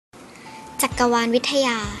จักรวาลวิทย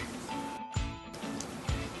า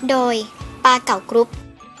โดยปาเก๋ากรุ๊ป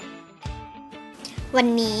วัน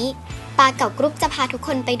นี้ปาเก๋ากรุ๊ปจะพาทุกค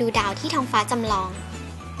นไปดูดาวที่ท้องฟ้าจำลอง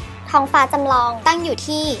ท้องฟ้าจำลองตั้งอยู่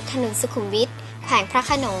ที่ถนนสุขุมวิทแขวงพระโ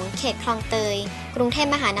ขนงเขตคลองเตยกรุงเทพ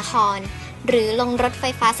มหานครหรือลงรถไฟ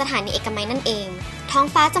ฟ้าสถานีเอกมัยนั่นเองท้อง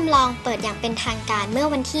ฟ้าจำลองเปิดอย่างเป็นทางการเมื่อ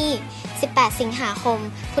วันที่18สิงหาคม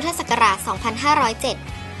พุทธศักราช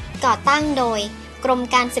2507ก่อตั้งโดยกรม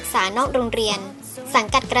การศึกษานอกโรงเรียนสัง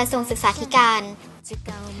กัดกระทรวงศึกษาธิการ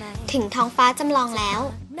ถึงท้องฟ้าจำลองแล้ว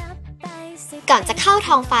ก่อนจะเข้า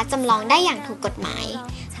ท้องฟ้าจำลองได้อย่างถูกกฎหมาย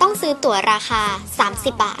ต้องซื้อตั๋วราคา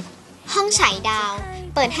30 บาทห้องฉายดาว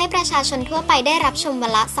เปิดให้ประชาชนทั่วไปได้รับชมวั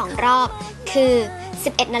นละ2 รอบคือ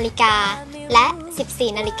11 นาฬิกาและ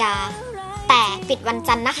14 นาฬิกาแต่ปิดวัน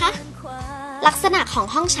จันทร์นะคะลักษณะของ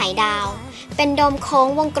ห้องฉายดาวเป็นโดมโค้ง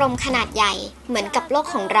วงกลมขนาดใหญ่เหมือนกับโลก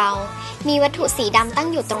ของเรามีวัตถุสีดำตั้ง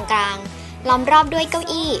อยู่ตรงกลางล้อมรอบด้วยเก้า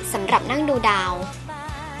อี้สำหรับนั่งดูดาว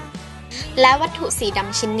และวัตถุสีด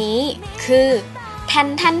ำชิ้นนี้คือแทน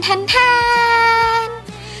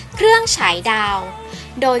เครื่องฉายดาว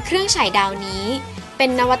โดยเครื่องฉายดาวนี้เป็น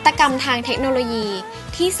นวัตกรรมทางเทคโนโลยี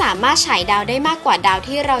ที่สามารถฉายดาวได้มากกว่าดาว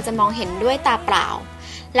ที่เราจะมองเห็นด้วยตาเปล่า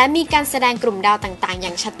และมีการแสดงกลุ่มดาวต่างๆอย่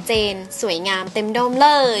างชัดเจนสวยงามเต็มโดมเล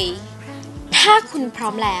ยถ้าคุณพร้อ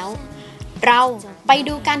มแล้วเราไป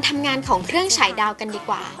ดูการทำงานของเครื่องฉายดาวกันดี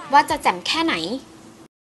กว่าว่าจะแจ่มแค่ไหน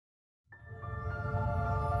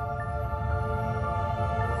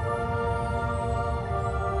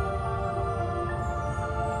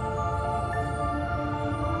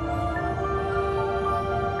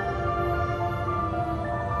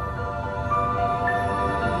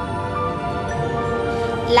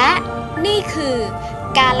และนี่คือ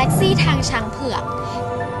กาแล็กซี่ทางช้างเผือก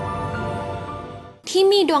ที่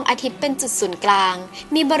มีดวงอาทิตย์เป็นจุดศูนย์กลาง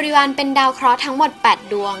มีบริวารเป็นดาวเคราะห์ทั้งหมด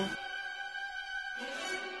8 ดวง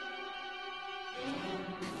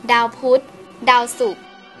ดาวพุธดาวศุกร์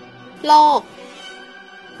โลก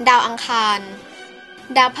ดาวอังคาร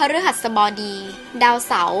ดาวพฤหัสบดีดาว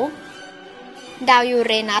เสาร์ดาวยูเ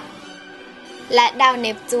รนัสและดาวเน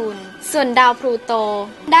ปจูนส่วนดาวพลูโต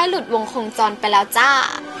ได้หลุดวงโคจรไปแล้วจ้า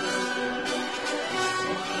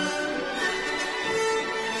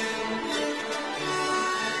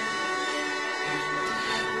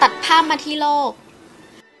ตัดภาพมาที่โลก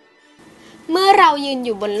เมื่อเรายืนอ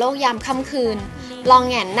ยู่บนโลกยามค่ำคืนลอง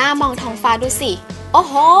แหงนหน้ามองท้องฟ้าดูสิโอ้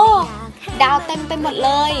โหดาวเต็มไปหมดเ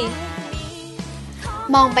ลย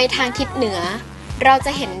มองไปทางทิศเหนือเราจ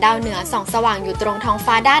ะเห็นดาวเหนือส่องสว่างอยู่ตรงท้อง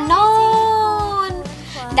ฟ้าด้านโน้น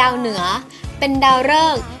ดาวเหนือเป็นดาวฤ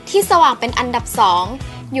กษ์ที่สว่างเป็นอันดับ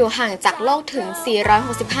2อยู่ห่างจากโลกถึง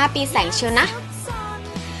465 ปีแสงเชียวนะ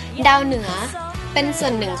ดาวเหนือเป็นส่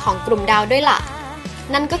วนหนึ่งของกลุ่มดาวด้วยล่ะ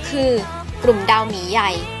นั่นก็คือกลุ่มดาวหมีให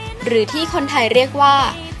ญ่หรือที่คนไทยเรียกว่า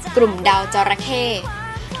กลุ่มดาวจระเข้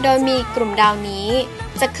โดยมีกลุ่มดาวนี้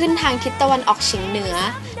จะขึ้นทางทิศตะวันออกเฉียงเหนือ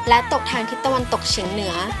และตกทางทิศตะวันตกเฉียงเหนื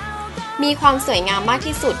อมีความสวยงามมาก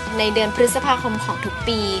ที่สุดในเดือนพฤษภาคมของทุก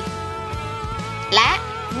ปีและ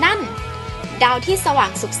นั่นดาวที่สว่า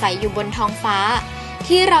งสุขใสอยู่บนท้องฟ้า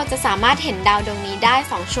ที่เราจะสามารถเห็นดาวดวงนี้ได้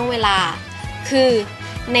2 ช่วงเวลาคือ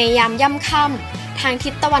ในยามย่ำค่ำทางทิ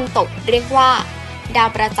ศตะวันตกเรียกว่าดาว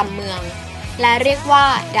ประจำเมืองและเรียกว่า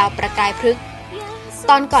ดาวประกายพฤกษ์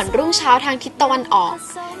ตอนก่อนรุ่งเช้าทางทิศตะวันออก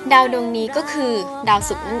ดาวดวงนี้ก็คือดาว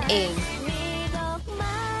ศุกร์นั่นเอง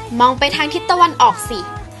มองไปทางทิศตะวันออกสิ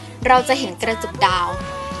เราจะเห็นกระจุกดาว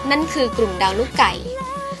นั่นคือกลุ่มดาวลูกไก่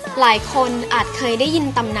หลายคนอาจเคยได้ยิน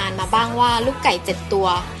ตำนานมาบ้างว่าลูกไก่7 ตัว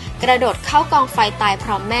กระโดดเข้ากองไฟตายพ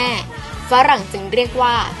ร้อมแม่ฝรั่งจึงเรียก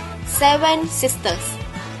ว่า Seven Sisters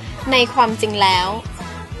ในความจริงแล้ว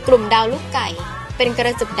กลุ่มดาวลูกไก่เป็นกร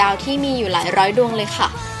ะจุกดาวที่มีอยู่หลายร้อยดวงเลยค่ะ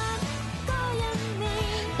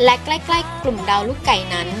และใกล้ๆกลุ่มดาวลูกไก่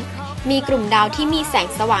นั้นมีกลุ่มดาวที่มีแสง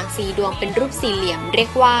สว่าง4 ดวงเป็นรูปสี่เหลี่ยมเรีย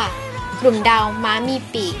กว่ากลุ่มดาวม้ามี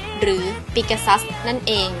ปีกหรือปิกาซัสนั่น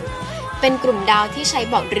เองเป็นกลุ่มดาวที่ใช้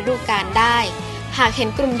บอกฤดูกาลได้หากเห็น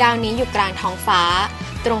กลุ่มดาวนี้อยู่กลางท้องฟ้า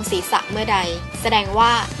ตรงศีรษะเมื่อใดแสดงว่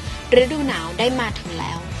าฤดูหนาวได้มาถึงแ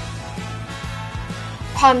ล้ว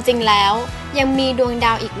ความจริงแล้วยังมีดวงด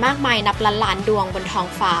าวอีกมากมายนับล้านๆดวงบนท้อง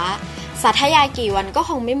ฟ้าสาธยายกี่วันก็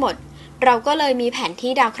คงไม่หมดเราก็เลยมีแผน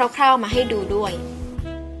ที่ดาวคร่าวๆมาให้ดูด้วย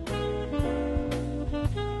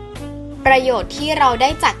ประโยชน์ที่เราได้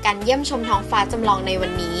จากการเยี่ยมชมท้องฟ้าจำลองในวั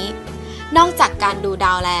นนี้นอกจากการดูด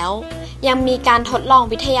าวแล้วยังมีการทดลอง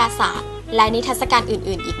วิทยาศาสตร์และนิทรรศการ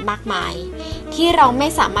อื่นๆอีกมากมายที่เราไม่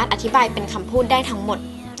สามารถอธิบายเป็นคำพูดได้ทั้งหมด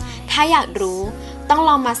ถ้าอยากรู้ต้องล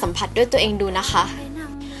องมาสัมผัสด้วยตัวเองดูนะคะ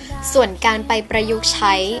ส่วนการไปประยุกต์ใ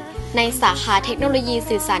ช้ในสาขาเทคโนโลยี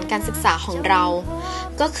สื่อสารการศึกษาของเรา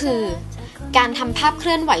ก็คือ การทำภาพเค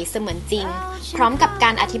ลื่อนไหวเสมือนจริงพร้อมกับกา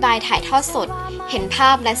รอธิบายถ่ายทอดสดเห็นภ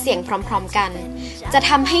าพและเสียงพร้อมๆกันจะ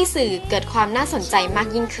ทำให้สื่อเกิดความน่าสนใจมาก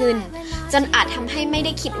ยิ่งขึ้นจนอาจทำให้ไม่ไ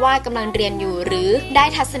ด้คิดว่ากำลังเรียนอยู่หรือได้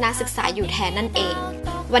ทัศนศึกษาอยู่แทนนั่นเอง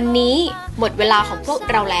วันนี้หมดเวลาของพวก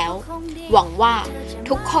เราแล้วหวังว่า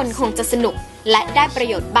ทุกคนคงจะสนุกและได้ประ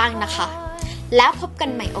โยชน์บ้างนะคะแล้วพบกัน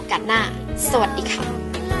ใหม่โอกาสหน้าสวัสดีค่ะ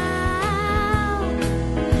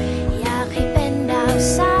อยากให้เป็นดาว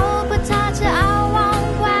เสาร์เพื่อเธอจะเอาวง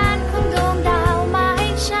แหวนของดวงดาวมาให้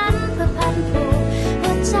ฉันเพื่อพันผูก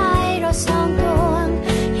หัวใจเราสองดวง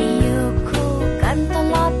ให้อยู่คู่กันต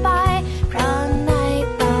ลอดไปเพราะใน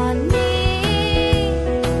ตอนนี้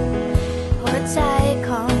หัวใจ